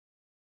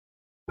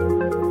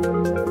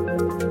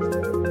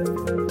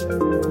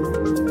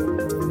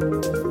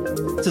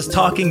This is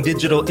Talking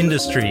Digital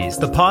Industries,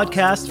 the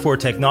podcast for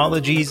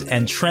technologies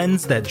and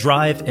trends that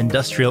drive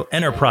industrial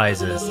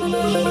enterprises.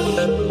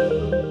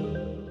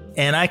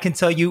 And I can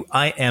tell you,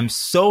 I am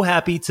so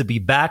happy to be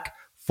back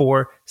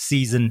for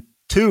season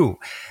 2.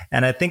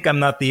 And I think I'm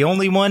not the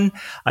only one.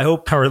 I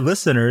hope our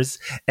listeners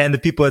and the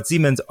people at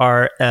Siemens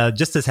are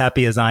just as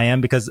happy as I am,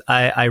 because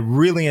I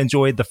really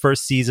enjoyed the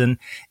first season.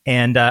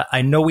 And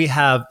I know we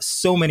have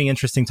so many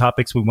interesting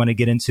topics we want to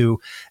get into.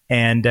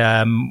 And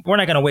we're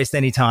not going to waste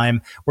any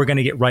time. We're going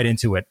to get right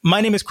into it. My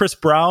name is Chris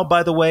Brau,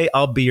 by the way.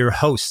 I'll be your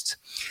host.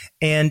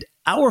 And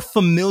our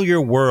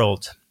familiar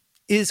world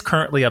is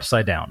currently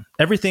upside down.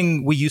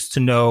 Everything we used to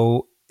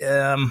know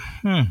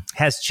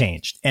has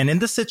changed. And in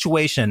this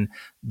situation,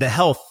 the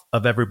health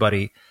of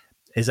everybody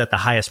is at the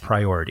highest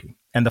priority.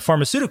 And the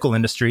pharmaceutical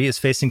industry is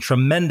facing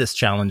tremendous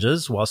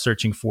challenges while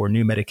searching for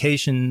new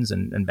medications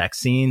and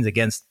vaccines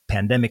against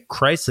pandemic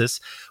crisis,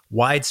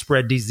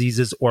 widespread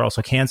diseases, or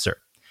also cancer.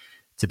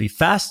 To be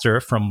faster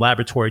from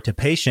laboratory to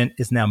patient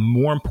is now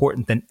more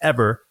important than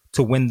ever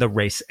to win the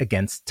race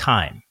against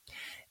time.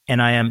 And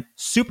I am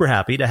super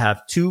happy to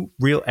have 2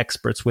 real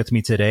experts with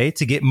me today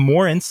to get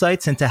more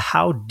insights into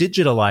how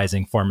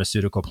digitalizing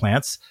pharmaceutical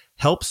plants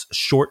helps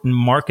shorten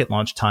market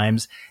launch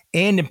times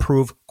and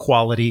improve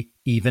quality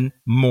even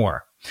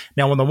more.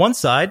 Now, on the one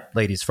side,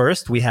 ladies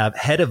first, we have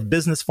Head of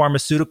Business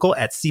Pharmaceutical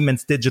at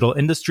Siemens Digital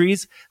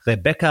Industries,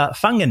 Rebecca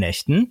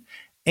Vangenechten.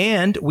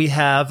 And we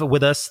have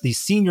with us the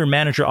Senior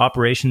Manager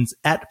Operations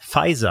at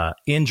Pfizer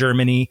in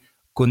Germany,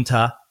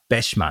 Gunther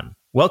Bechmann.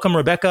 Welcome,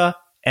 Rebecca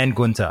and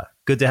Gunther.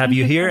 Good to have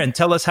you here. And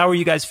tell us, how are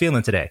you guys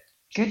feeling today?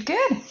 Good.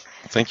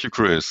 Thank you,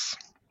 Chris.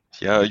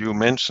 Yeah, you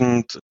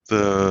mentioned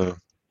the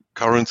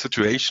current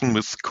situation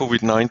with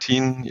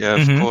COVID-19. Yeah,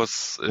 of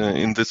course,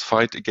 in this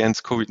fight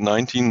against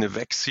COVID-19, a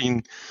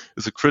vaccine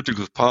is a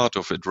critical part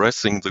of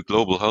addressing the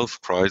global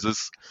health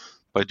crisis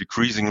by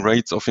decreasing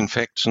rates of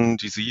infection,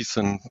 disease,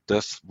 and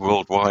death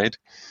worldwide.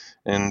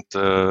 And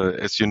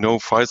as you know,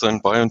 Pfizer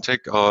and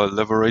BioNTech are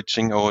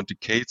leveraging our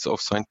decades of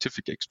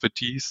scientific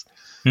expertise,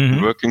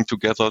 working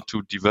together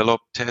to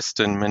develop, test,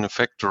 and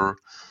manufacture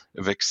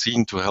a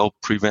vaccine to help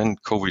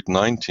prevent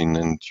COVID-19.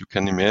 And you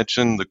can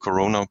imagine the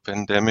corona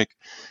pandemic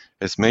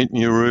has made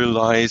me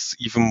realize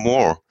even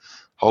more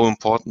how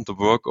important the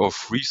work of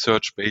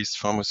research-based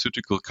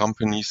pharmaceutical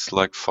companies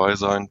like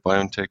Pfizer and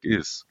BioNTech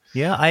is.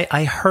 Yeah,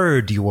 I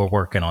heard you were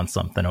working on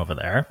something over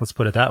there. Let's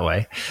put it that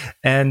way.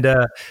 And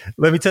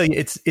let me tell you,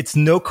 it's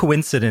no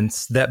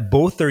coincidence that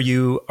both of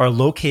you are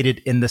located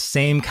in the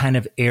same kind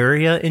of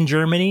area in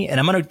Germany. And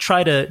I'm going to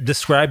try to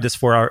describe this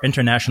for our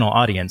international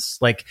audience.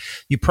 Like,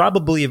 you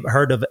probably have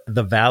heard of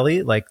the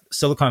Valley, like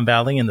Silicon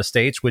Valley in the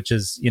States, which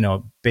is,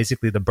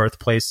 basically the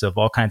birthplace of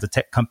all kinds of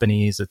tech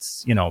companies.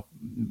 It's,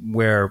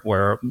 where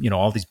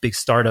all these big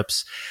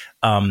startups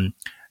come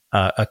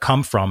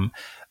from.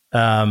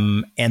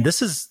 And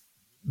this is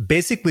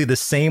basically the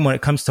same when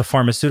it comes to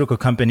pharmaceutical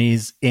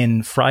companies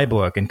in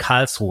Freiburg and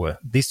Karlsruhe.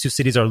 These 2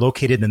 cities are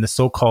located in the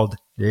so-called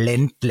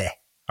Ländle.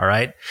 All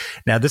right.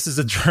 Now, this is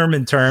a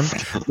German term,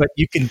 but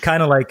you can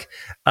kind of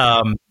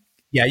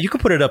you can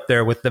put it up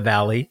there with the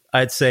Valley,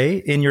 I'd say,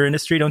 in your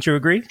industry. Don't you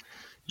agree?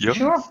 Yep.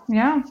 Sure.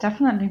 Yeah,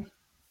 definitely.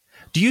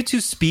 Do you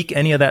 2 speak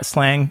any of that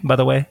slang, by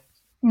the way?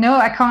 No,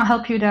 I can't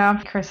help you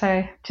there, Chris.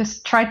 I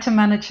just tried to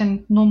manage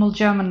in normal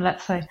German,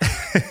 let's say.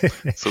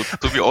 So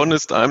to be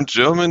honest, I'm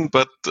German,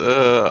 but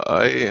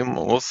I am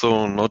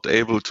also not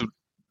able to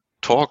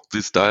talk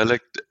this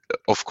dialect.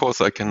 Of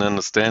course, I can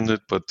understand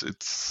it, but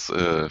it's,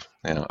 I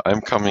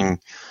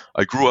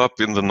grew up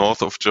in the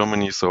north of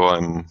Germany, so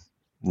I'm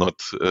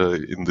not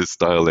in this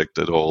dialect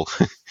at all.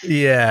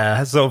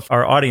 Yeah. So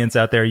our audience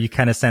out there, you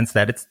kind of sense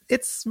that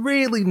it's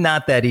really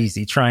not that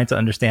easy trying to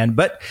understand.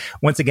 But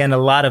once again, a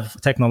lot of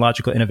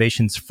technological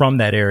innovations from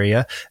that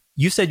area.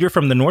 You said you're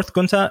from the north,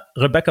 Gunther.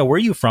 Rebecca, where are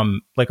you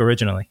from,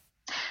 originally?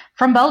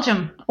 From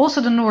Belgium,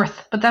 also the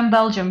north, but then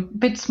Belgium, a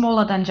bit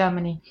smaller than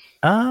Germany.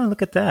 Ah,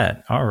 look at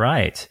that. All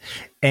right.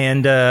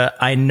 And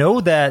I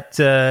know that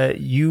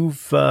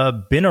you've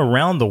been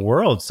around the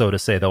world, so to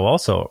say, though,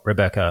 also,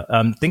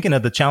 Rebecca. Thinking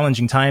of the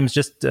challenging times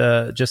just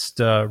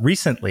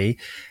recently,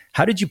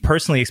 how did you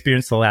personally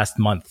experience the last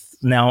month?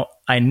 Now,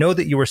 I know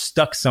that you were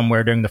stuck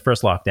somewhere during the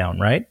first lockdown,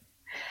 right?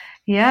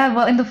 Yeah,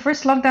 well, in the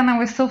first lockdown, I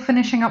was still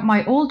finishing up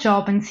my old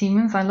job in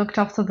Siemens. I looked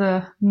after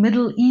the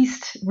Middle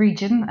East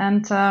region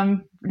and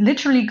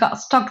literally got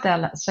stuck there,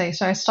 let's say.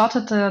 So I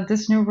started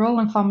this new role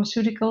in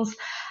pharmaceuticals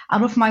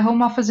out of my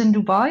home office in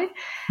Dubai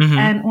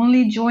and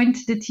only joined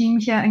the team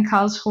here in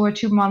Karlsruhe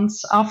 2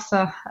 months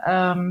after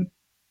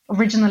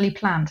originally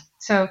planned.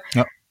 So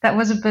that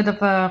was a bit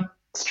of a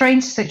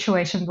strange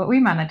situation, but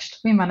we managed.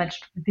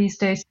 These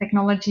days,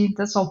 technology,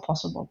 that's all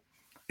possible.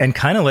 And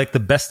kind of like the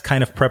best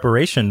kind of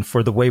preparation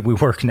for the way we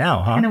work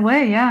now, huh? In a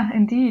way, yeah,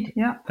 indeed,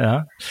 yeah.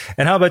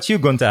 And how about you,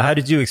 Gunther? How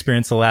did you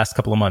experience the last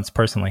couple of months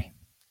personally?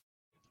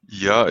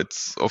 Yeah,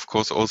 it's of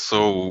course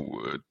also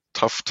a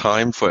tough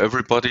time for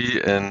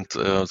everybody. And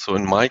so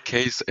in my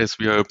case, as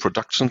we are a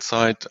production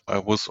site, I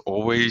was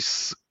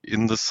always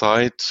in the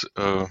site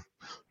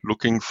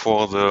looking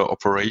for the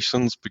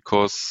operations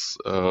because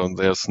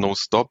there's no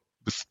stop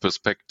with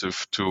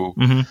perspective to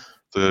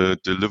the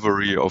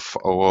delivery of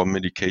our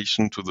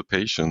medication to the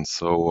patient.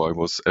 So I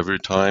was every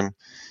time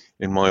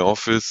in my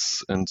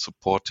office and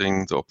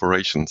supporting the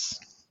operations.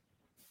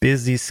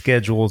 Busy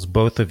schedules,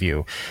 both of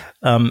you.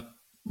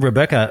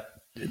 Rebecca,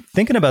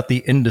 thinking about the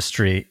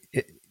industry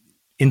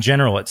in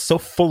general, it's so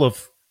full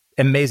of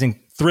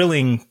amazing,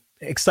 thrilling,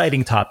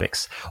 exciting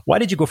topics. Why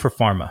did you go for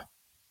pharma?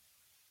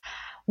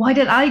 Why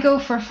did I go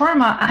for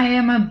pharma? I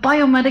am a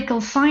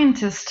biomedical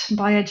scientist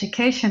by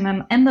education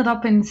and ended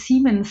up in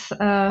Siemens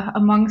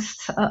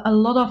amongst a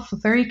lot of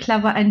very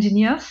clever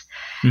engineers.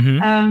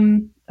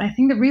 I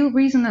think the real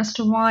reason as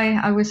to why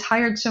I was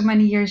hired so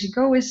many years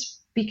ago is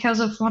because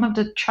of one of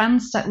the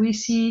trends that we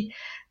see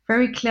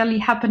very clearly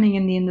happening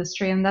in the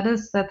industry, and that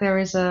is that there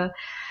is a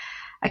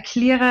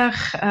clearer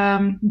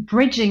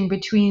bridging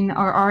between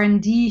our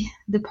R&D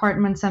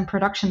departments and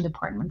production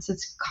departments.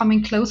 It's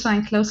coming closer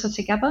and closer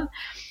together.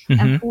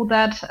 And for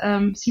that,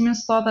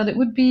 Siemens thought that it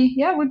would be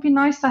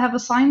nice to have a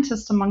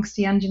scientist amongst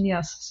the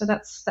engineers. So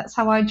that's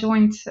how I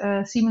joined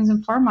Siemens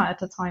and Pharma at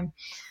the time.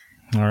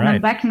 All right. And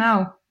I'm back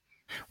now.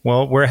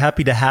 Well, we're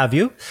happy to have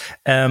you.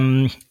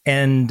 And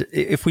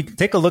if we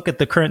take a look at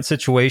the current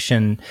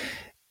situation,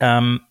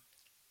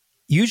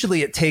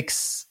 usually it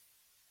takes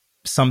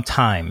some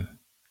time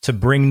to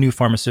bring new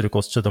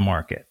pharmaceuticals to the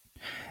market.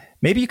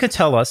 Maybe you could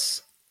tell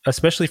us,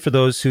 especially for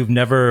those who've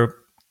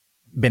never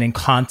been in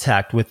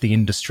contact with the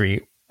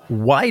industry,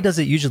 why does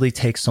it usually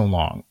take so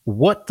long?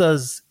 What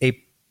does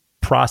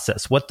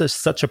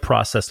such a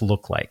process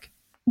look like?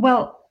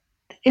 Well,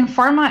 in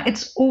pharma,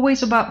 it's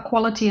always about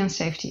quality and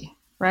safety,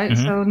 right?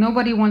 So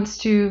nobody wants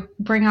to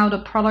bring out a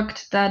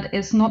product that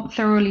is not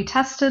thoroughly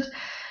tested.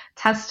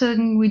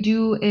 Testing we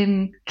do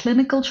in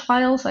clinical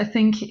trials. I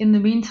think in the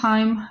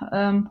meantime,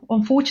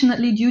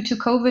 unfortunately, due to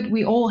COVID,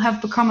 we all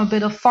have become a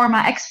bit of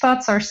pharma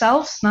experts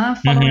ourselves,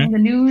 following the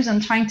news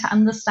and trying to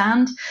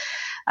understand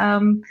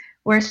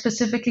where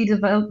specifically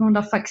development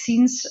of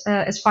vaccines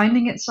is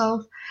finding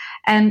itself.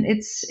 And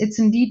it's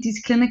indeed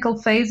these clinical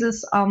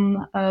phases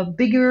on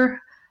bigger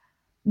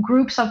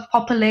groups of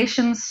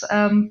populations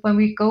when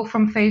we go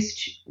from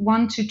phase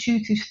 1 to 2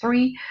 to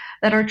 3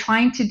 that are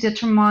trying to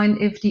determine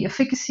if the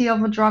efficacy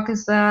of a drug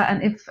is there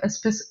and if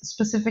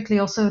specifically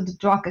also the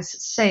drug is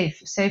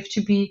safe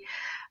to be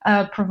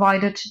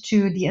provided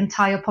to the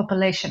entire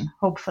population,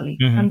 hopefully.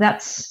 And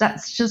that's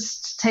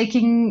just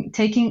taking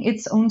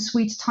its own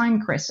sweet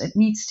time, Chris. It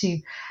needs to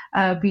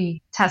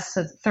be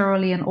tested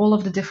thoroughly, and all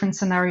of the different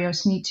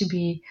scenarios need to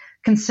be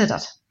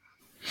considered.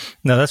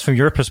 Now, that's from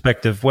your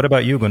perspective. What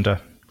about you, Gunther?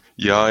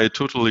 Yeah, I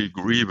totally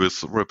agree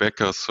with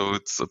Rebecca. So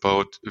it's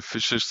about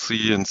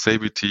efficiency and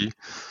safety,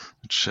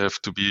 which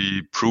have to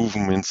be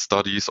proven in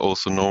studies,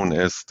 also known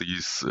as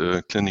these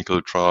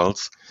clinical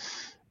trials.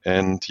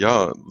 And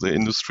yeah, the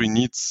industry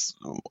needs,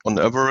 on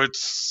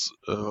average,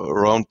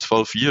 around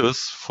 12 years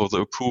for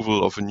the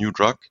approval of a new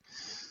drug.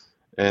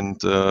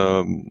 And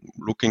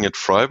looking at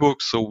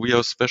Freiburg, so we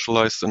are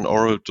specialized in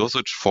oral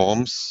dosage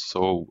forms,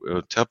 so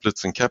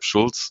tablets and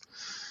capsules.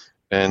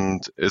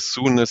 And as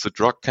soon as a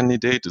drug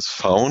candidate is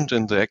found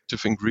and the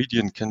active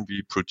ingredient can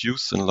be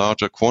produced in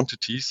larger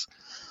quantities,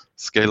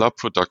 scale-up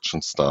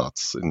production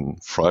starts in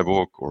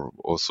Freiburg or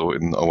also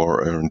in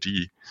our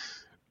R&D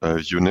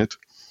unit.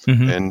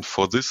 And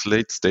for this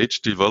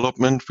late-stage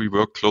development, we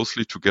work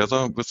closely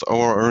together with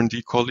our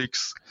R&D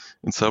colleagues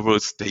in several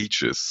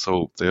stages.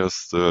 So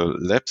there's the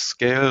lab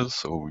scale,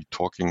 so we're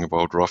talking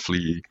about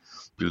roughly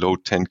below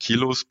 10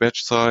 kilos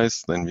batch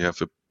size. Then we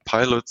have a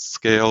pilot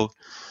scale,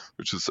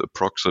 which is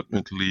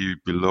approximately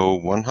below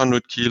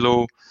 100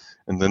 kilo,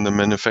 and then the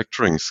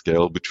manufacturing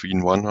scale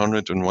between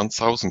 100 and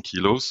 1,000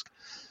 kilos,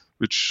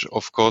 which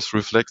of course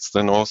reflects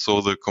then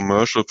also the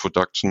commercial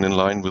production in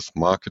line with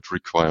market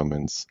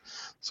requirements.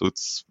 So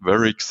it's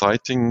very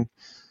exciting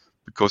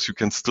because you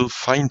can still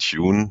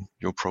fine-tune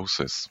your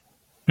process.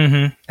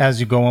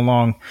 As you go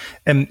along.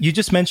 And you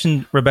just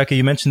mentioned, Rebecca,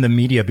 you mentioned the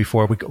media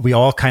before. We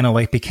all kind of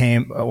like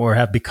became or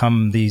have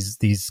become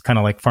these kind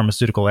of like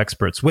pharmaceutical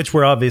experts, which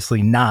we're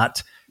obviously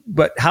not.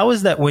 But how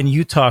is that when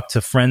you talk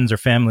to friends or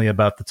family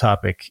about the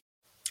topic?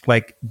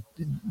 Like,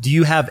 do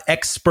you have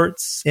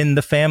experts in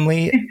the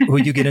family who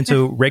you get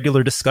into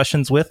regular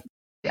discussions with?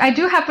 I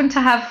do happen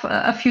to have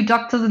a few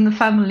doctors in the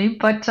family,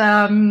 but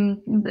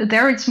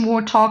there it's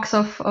more talks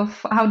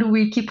of how do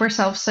we keep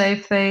ourselves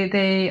safe.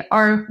 They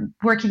are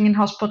working in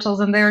hospitals,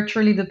 and they are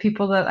truly the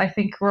people that I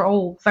think we're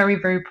all very,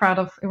 very proud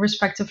of,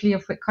 irrespectively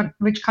of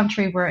which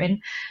country we're in,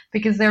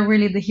 because they're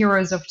really the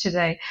heroes of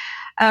today.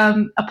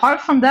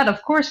 Apart from that,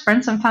 of course,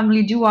 friends and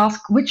family do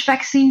ask, which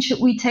vaccine should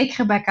we take,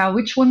 Rebecca?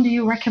 Which one do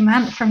you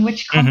recommend from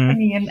which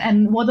company?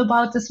 And what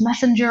about this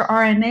messenger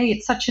RNA?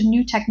 It's such a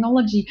new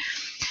technology.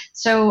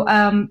 So,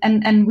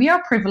 and we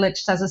are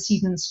privileged as a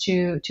Siemens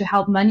to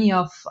help many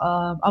of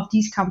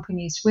these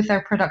companies with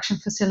their production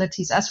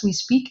facilities as we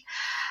speak.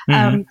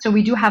 So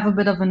we do have a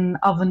bit of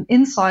an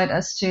insight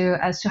as to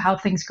how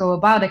things go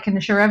about. I can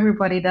assure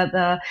everybody that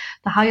the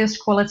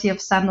highest quality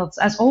of standards,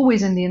 as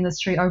always in the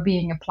industry, are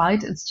being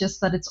applied. It's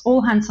just that it's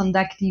all hands on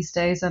deck these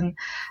days, and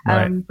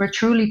we're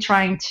truly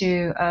trying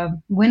to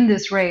win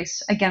this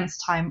race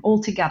against time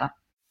all together.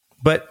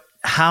 But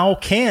how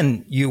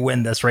can you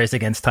win this race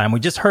against time? We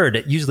just heard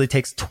it usually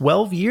takes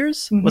 12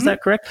 years. Was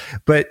that correct?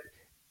 But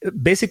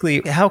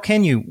basically, how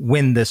can you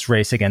win this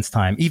race against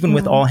time, even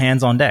with all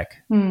hands on deck?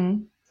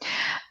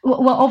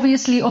 Well,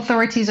 obviously,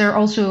 authorities are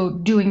also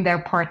doing their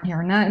part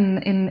here.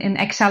 In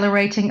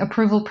accelerating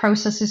approval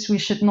processes, we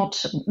should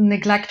not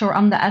neglect or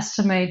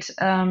underestimate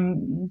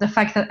the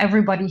fact that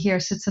everybody here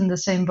sits in the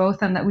same boat,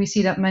 and that we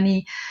see that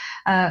many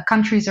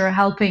countries are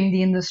helping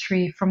the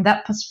industry from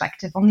that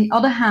perspective. On the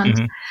other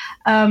hand,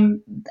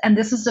 and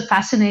this is the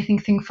fascinating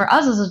thing for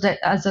us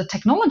as a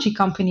technology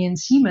company in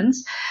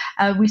Siemens,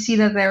 we see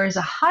that there is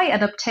a high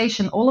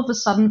adaptation all of a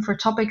sudden for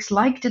topics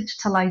like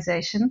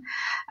digitalization,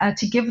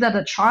 to give that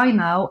a try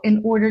now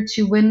in order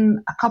to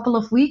win a couple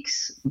of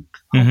weeks,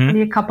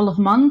 hopefully a couple of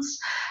months,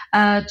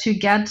 to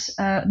get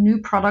new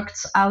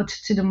products out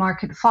to the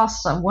market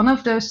faster. One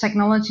of those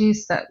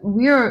technologies that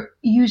we're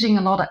using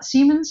a lot at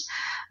Siemens,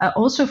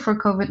 also for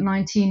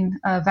COVID-19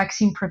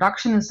 vaccine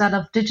production, is that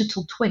of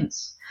digital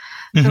twins.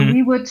 So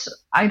we would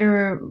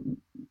either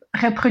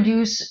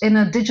reproduce in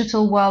a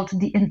digital world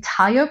the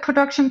entire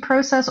production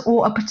process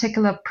or a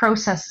particular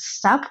process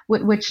step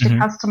with which the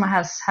customer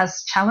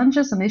has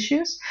challenges and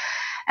issues.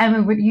 And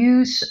we would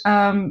use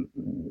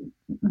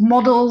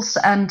models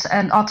and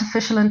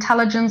artificial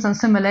intelligence and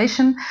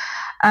simulation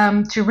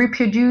to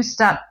reproduce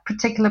that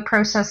particular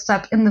process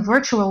step in the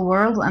virtual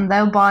world, and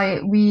thereby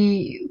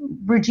we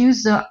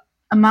reduce the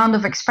amount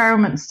of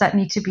experiments that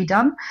need to be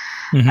done,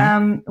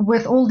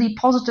 with all the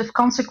positive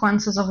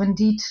consequences of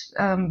indeed,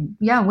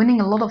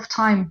 winning a lot of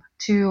time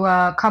to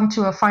come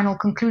to a final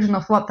conclusion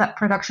of what that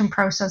production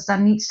process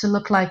then needs to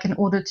look like in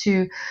order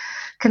to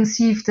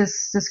conceive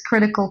this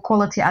critical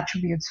quality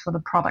attributes for the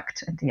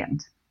product at the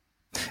end.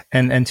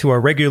 And to our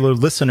regular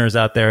listeners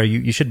out there,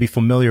 you should be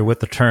familiar with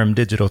the term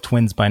digital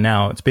twins by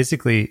now. It's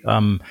basically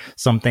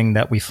something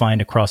that we find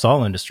across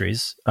all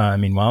industries.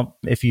 Meanwhile,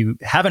 if you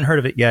haven't heard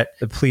of it yet,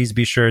 please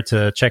be sure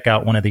to check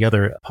out one of the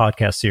other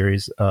podcast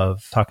series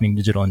of Talking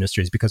Digital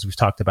Industries, because we've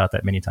talked about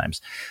that many times.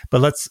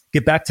 But let's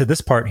get back to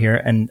this part here.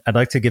 And I'd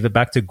like to give it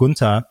back to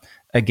Gunther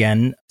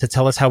again to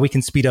tell us how we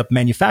can speed up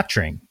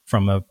manufacturing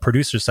from a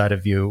producer side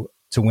of view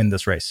to win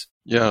this race.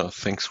 Yeah,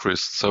 thanks,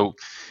 Chris. So,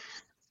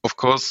 of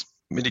course,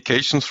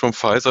 medications from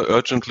Pfizer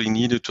urgently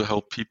needed to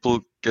help people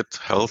get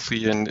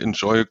healthy and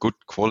enjoy a good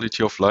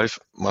quality of life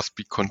must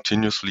be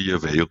continuously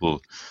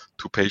available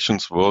to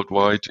patients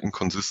worldwide in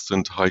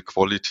consistent high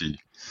quality.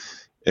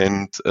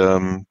 And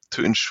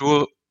to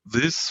ensure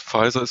this,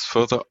 Pfizer is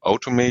further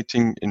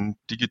automating and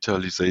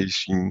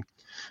digitalizing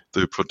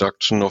the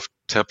production of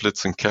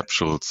tablets and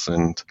capsules.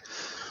 And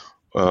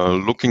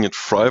looking at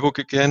Freiburg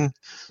again,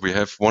 we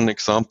have one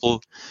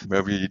example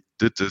where we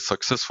did the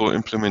successful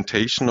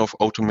implementation of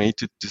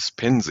automated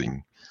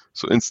dispensing.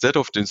 So instead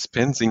of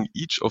dispensing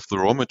each of the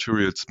raw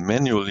materials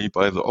manually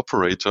by the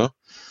operator,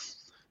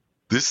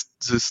 this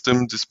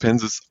system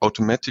dispenses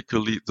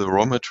automatically the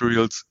raw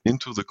materials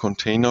into the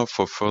container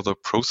for further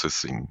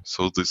processing.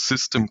 So the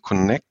system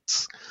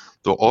connects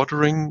the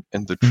ordering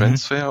and the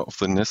transfer of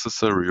the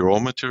necessary raw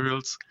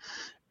materials,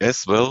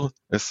 as well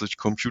as the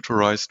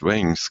computerized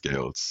weighing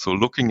scales. So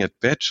looking at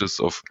batches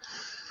of,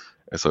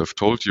 as I've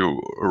told you,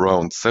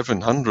 around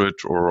 700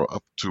 or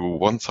up to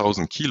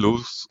 1,000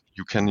 kilos,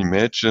 you can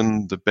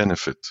imagine the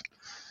benefit.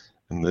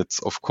 And that's,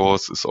 of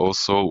course, is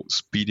also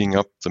speeding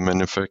up the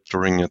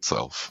manufacturing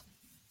itself.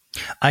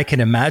 I can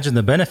imagine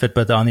the benefit,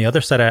 but on the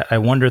other side, I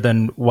wonder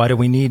then, why do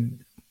we need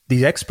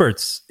these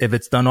experts if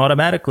it's done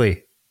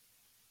automatically?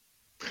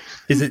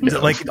 Is it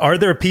like, are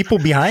there people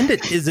behind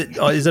it? Is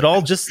it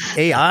all just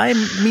AI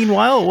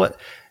meanwhile? What?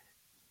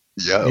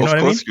 Yeah, of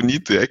course, you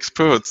need the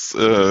experts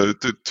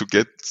to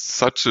get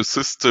such a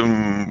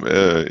system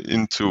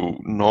into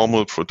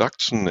normal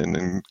production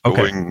and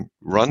going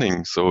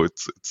running. So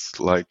it's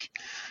like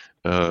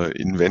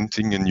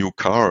inventing a new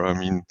car. I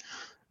mean,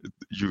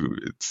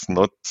 it's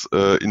not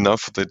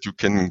enough that you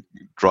can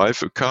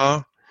drive a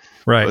car.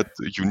 Right.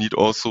 But you need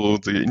also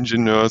the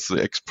engineers,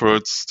 the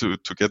experts to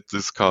get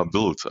this car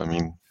built. I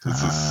mean,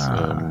 this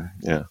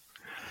is,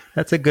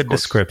 That's a good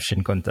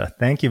description, Gunther.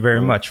 Thank you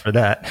very much for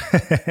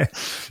that.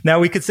 Now,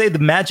 we could say the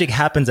magic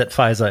happens at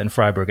Pfizer in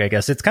Freiburg, I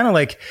guess. It's kind of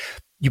like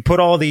you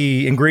put all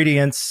the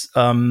ingredients,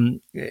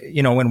 in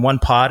one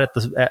pot at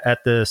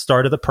the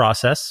start of the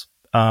process,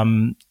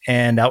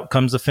 and out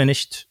comes a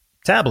finished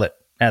tablet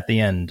at the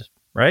end.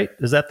 Right?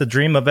 Is that the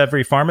dream of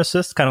every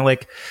pharmacist? Kind of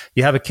like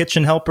you have a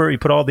kitchen helper, you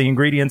put all the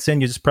ingredients in,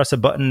 you just press a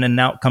button, and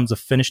out comes a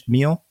finished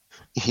meal?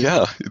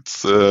 Yeah,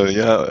 it's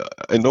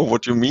I know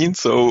what you mean.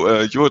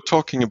 So you're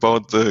talking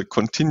about the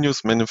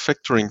continuous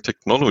manufacturing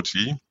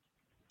technology.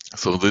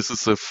 So this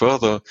is a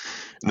further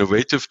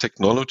innovative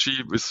technology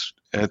which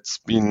has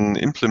been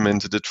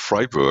implemented at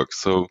Freiburg.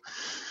 So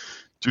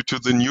due to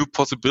the new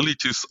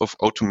possibilities of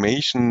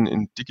automation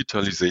and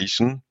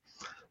digitalization.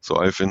 So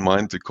I have in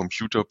mind the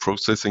computer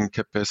processing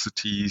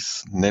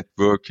capacities,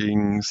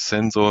 networking,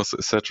 sensors,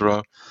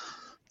 etc.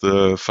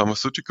 The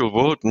pharmaceutical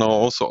world now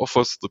also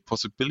offers the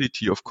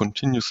possibility of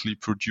continuously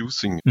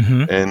producing.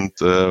 And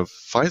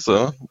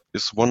Pfizer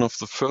is one of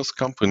the first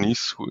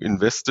companies who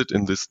invested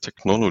in this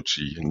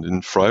technology. And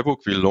in Freiburg,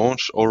 we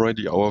launched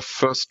already our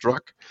first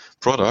drug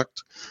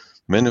product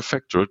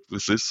manufactured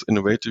with this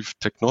innovative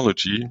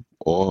technology,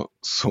 or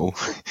so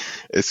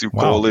as you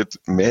call it,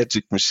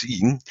 magic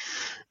machine,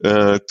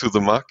 to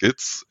the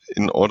markets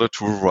in order to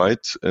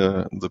provide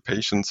the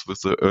patients with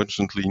the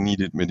urgently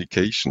needed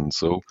medication.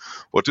 So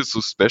what is so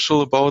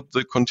special about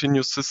the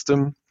continuous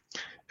system?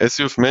 As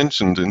you've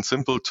mentioned, in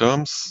simple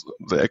terms,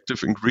 the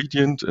active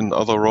ingredient and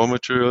other raw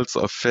materials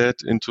are fed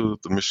into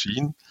the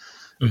machine.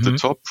 At the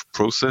top,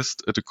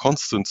 processed at a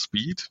constant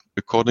speed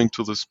according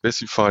to the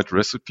specified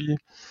recipe.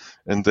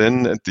 And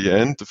then at the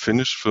end, the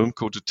finished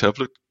film-coated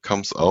tablet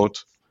comes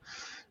out.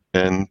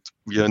 And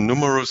via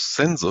numerous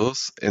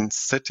sensors and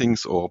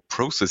settings or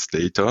process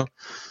data,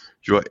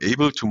 you are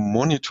able to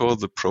monitor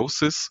the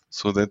process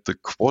so that the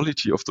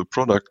quality of the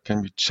product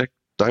can be checked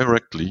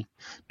directly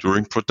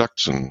during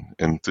production.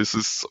 And this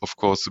is, of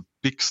course, a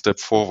big step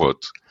forward.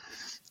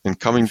 And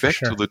coming back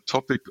to the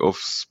topic of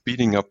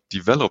speeding up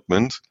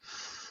development,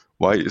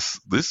 why is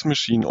this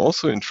machine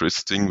also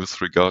interesting with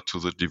regard to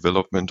the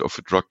development of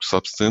a drug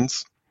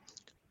substance?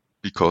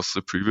 Because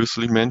the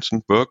previously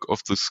mentioned work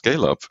of the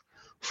scale-up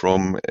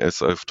from,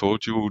 as I've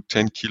told you,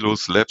 10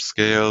 kilos lab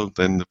scale,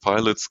 then the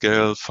pilot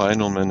scale,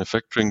 final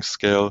manufacturing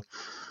scale,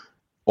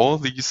 all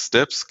these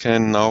steps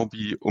can now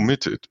be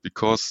omitted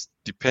because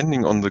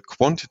depending on the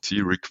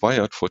quantity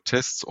required for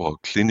tests or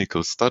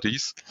clinical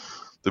studies,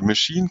 the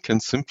machine can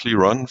simply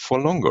run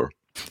for longer.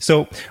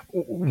 So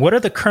what are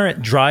the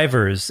current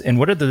drivers and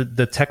what are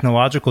the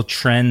technological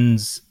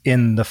trends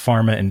in the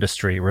pharma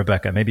industry?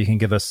 Rebecca, maybe you can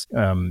give us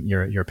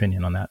your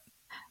opinion on that.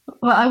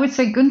 Well, I would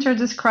say Günther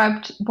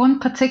described one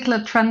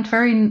particular trend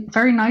very,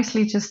 very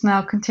nicely just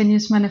now,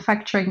 continuous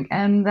manufacturing,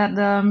 and that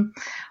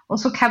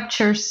also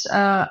captures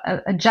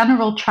a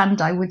general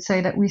trend, I would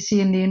say, that we see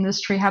in the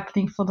industry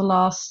happening for the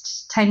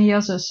last 10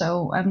 years or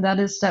so, and that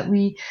is that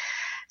we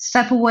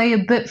step away a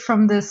bit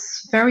from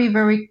this very,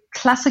 very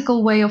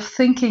classical way of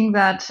thinking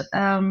that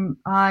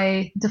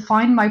I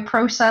define my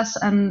process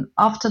and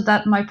after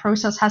that my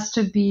process has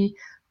to be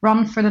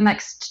run for the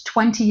next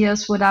 20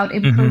 years without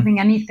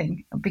improving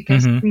anything,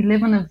 because we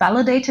live in a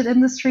validated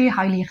industry,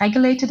 highly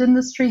regulated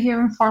industry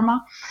here in pharma,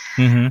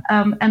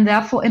 and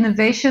therefore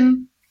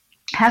innovation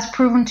has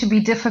proven to be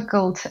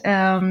difficult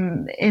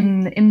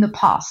in the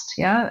past.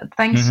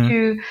 Thanks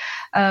to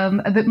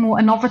a bit more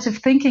innovative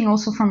thinking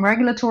also from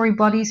regulatory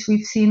bodies,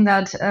 we've seen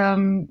that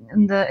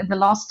in the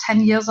last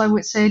 10 years, I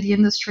would say, the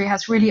industry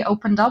has really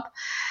opened up.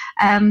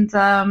 And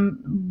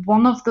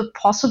one of the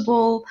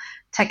possible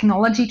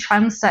technology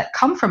trends that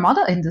come from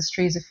other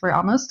industries, if we're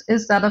honest,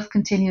 is that of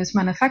continuous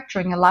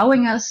manufacturing,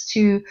 allowing us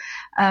to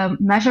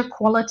measure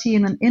quality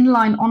in an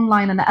inline,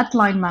 online, and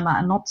at-line manner,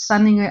 and not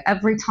sending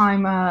every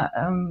time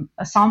a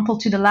sample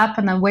to the lab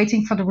and then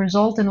waiting for the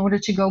result in order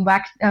to go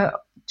back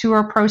to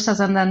our process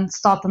and then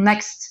start the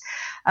next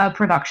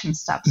production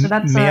step. So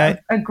that's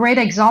a great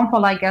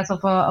example, I guess,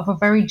 of a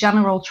very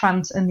general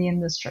trend in the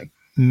industry.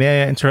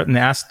 May I interrupt and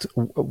ask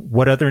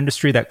what other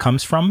industry that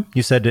comes from?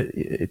 You said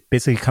it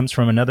basically comes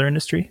from another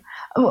industry?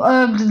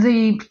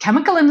 The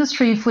chemical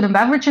industry, food and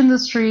beverage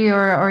industry,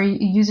 or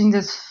using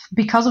this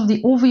because of the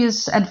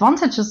obvious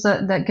advantages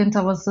that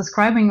Günther was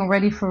describing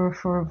already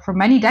for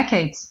many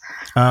decades.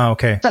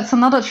 Okay. That's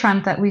another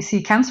trend that we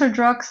see. Cancer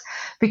drugs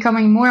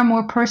becoming more and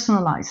more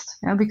personalized,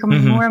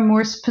 becoming more and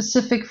more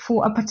specific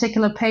for a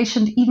particular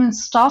patient, even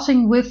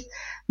starting with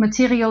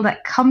material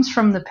that comes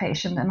from the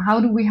patient. And how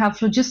do we have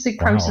logistic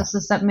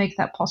processes that make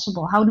that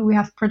possible? How do we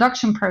have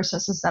production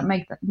processes that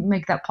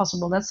make that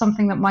possible? That's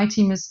something that my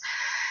team is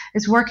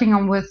working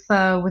on with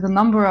a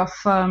number of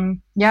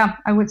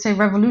I would say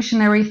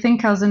revolutionary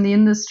thinkers in the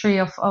industry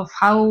of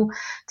how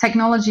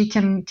technology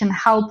can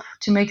help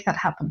to make that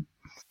happen.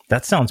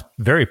 That sounds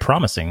very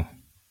promising.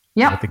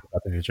 Yeah. I think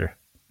about the future.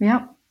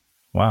 Yeah.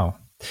 Wow.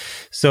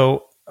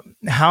 So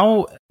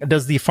how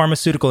does the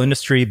pharmaceutical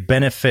industry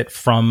benefit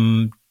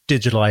from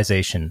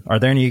digitalization? Are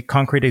there any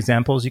concrete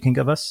examples you can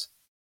give us?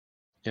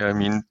 Yeah, I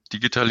mean,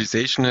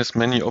 digitalization has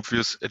many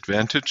obvious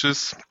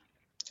advantages,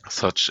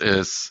 such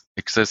as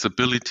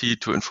accessibility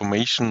to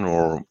information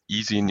or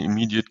easy and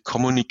immediate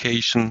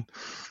communication,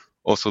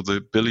 also the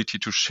ability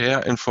to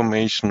share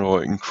information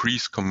or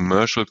increase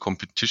commercial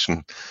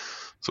competition.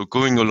 So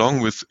going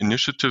along with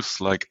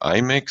initiatives like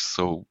IMEX,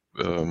 so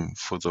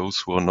for those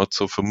who are not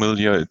so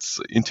familiar, it's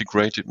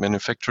integrated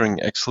manufacturing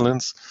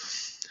excellence.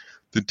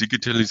 The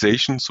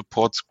digitalization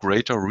supports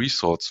greater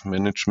resource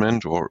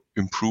management or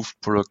improved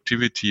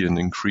productivity and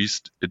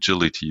increased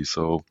agility.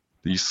 So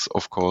these,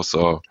 of course,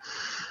 are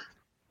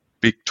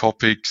big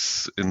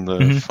topics in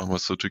the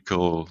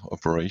pharmaceutical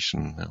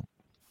operation.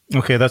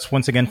 Okay, that's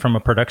once again from a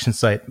production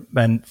site.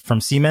 And from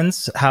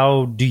Siemens,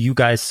 how do you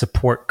guys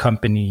support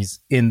companies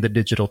in the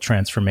digital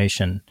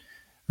transformation,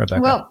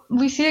 Rebecca? Well,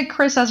 we see it,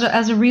 Chris,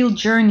 as a real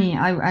journey,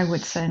 I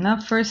would say. Now,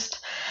 first,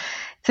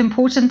 it's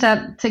important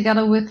that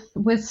together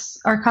with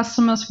our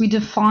customers, we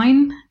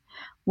define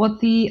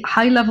what the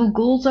high-level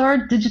goals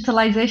are.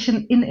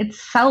 Digitalization in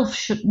itself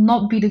should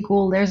not be the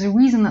goal. There's a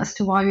reason as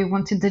to why we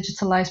want to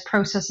digitalize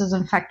processes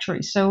in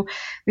factories. So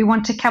we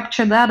want to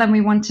capture that, and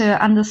we want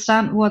to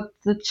understand what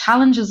the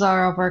challenges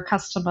are of our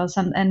customers.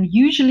 And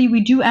usually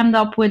we do end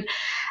up with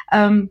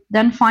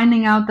then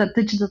finding out that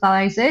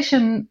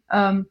digitalization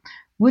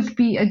would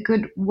be a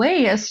good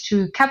way as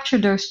to capture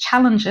those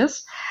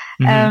challenges.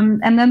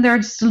 And then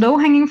there's the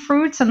low-hanging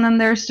fruits, and then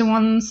there's the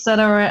ones that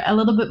are a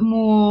little bit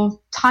more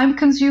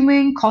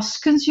time-consuming,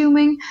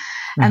 cost-consuming.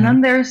 And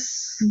then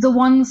there's the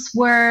ones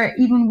where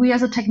even we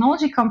as a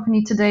technology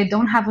company today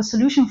don't have a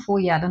solution for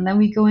yet. And then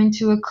we go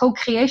into a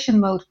co-creation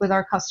mode with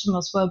our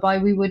customers, whereby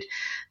we would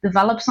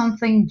develop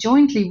something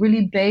jointly,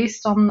 really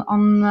based on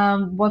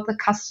what the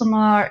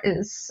customer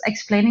is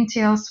explaining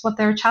to us, what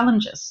their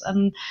challenge is.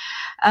 And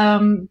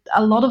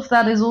a lot of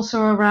that is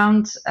also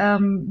around,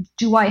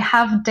 do I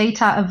have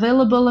data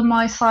available in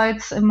my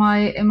sites, in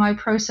my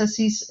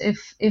processes?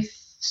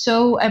 If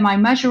so, am I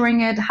measuring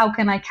it? How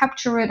can I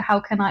capture it? How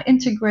can I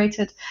integrate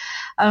it?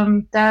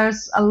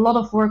 There's a lot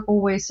of work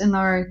always in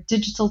our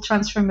digital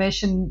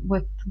transformation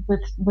with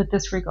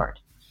this regard.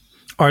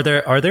 Are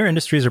there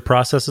industries or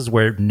processes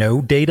where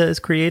no data is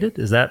created?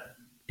 Is that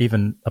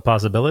even a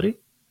possibility?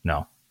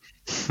 No.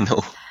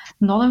 No.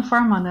 Not in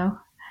pharma, no.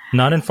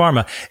 Not in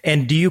pharma.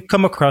 And do you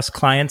come across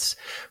clients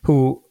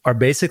who are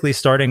basically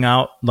starting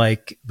out,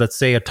 like, let's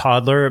say a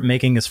toddler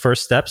making his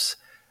first steps,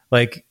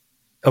 like,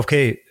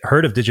 okay,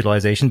 heard of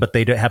digitalization, but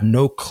they have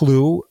no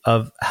clue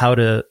of how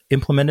to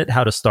implement it,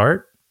 how to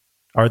start?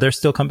 Are there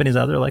still companies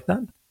out there like that?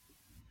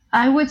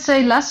 I would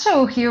say less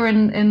so here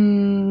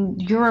in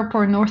Europe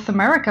or North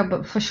America,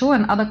 but for sure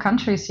in other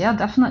countries, yeah,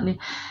 definitely.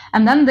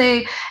 And then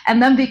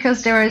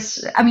because there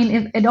is, I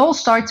mean, it all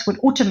starts with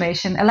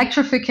automation,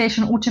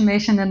 electrification,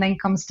 automation, and then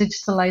comes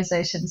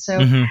digitalization. So,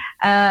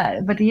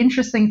 but the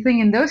interesting thing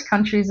in those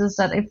countries is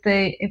that if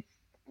they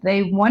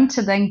want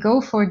to then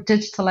go for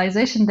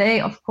digitalization, they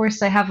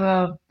have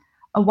a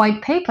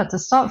white paper to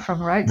start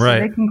from, right? So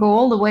they can go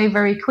all the way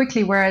very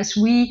quickly. Whereas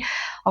we,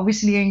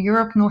 obviously in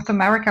Europe, North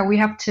America, we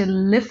have to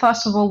live,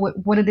 first of all, with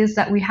what it is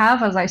that we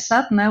have, as I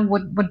said, now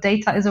what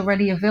data is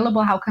already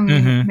available, how can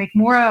we make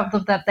more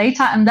of that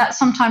data? And that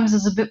sometimes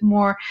is a bit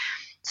more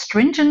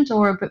stringent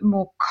or a bit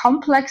more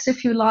complex,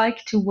 if you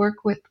like, to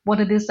work with what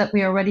it is that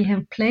we already have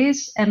in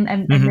place and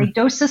make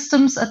those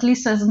systems at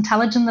least as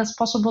intelligent as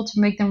possible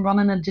to make them run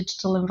in a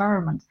digital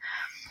environment.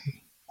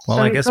 Well,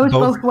 so I guess it goes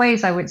both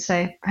ways, I would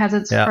say. It has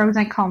its pros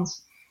and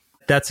cons.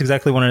 That's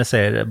exactly what I wanted to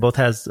say. It both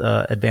has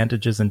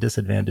advantages and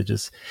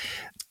disadvantages.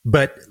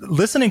 But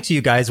listening to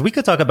you guys, we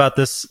could talk about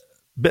this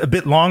a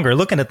bit longer.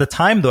 Looking at the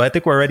time, though, I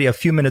think we're already a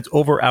few minutes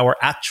over our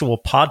actual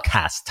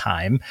podcast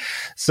time.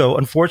 So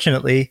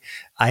unfortunately,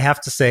 I have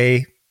to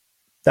say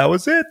that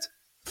was it.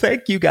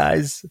 Thank you,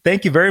 guys.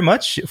 Thank you very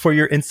much for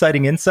your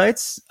inciting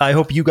insights. I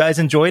hope you guys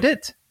enjoyed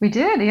it. We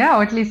did, yeah,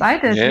 or at least I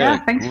did.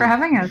 Yeah, thanks for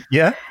having us.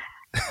 Yeah.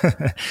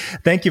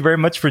 Thank you very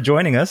much for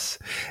joining us.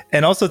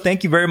 And also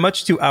thank you very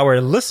much to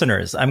our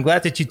listeners. I'm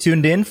glad that you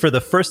tuned in for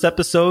the first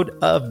episode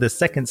of the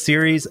second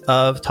series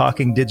of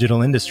Talking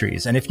Digital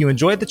Industries. And if you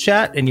enjoyed the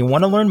chat and you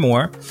want to learn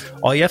more,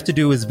 all you have to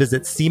do is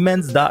visit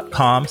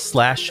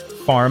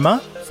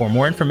siemens.com/pharma for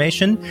more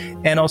information,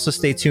 and also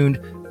stay tuned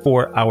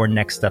for our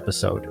next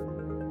episode.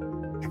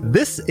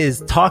 This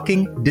is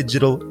Talking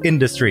Digital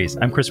Industries.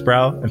 I'm Chris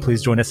Brow, and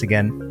please join us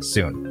again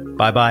soon.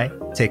 Bye-bye,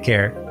 take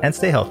care, and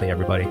stay healthy,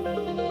 everybody.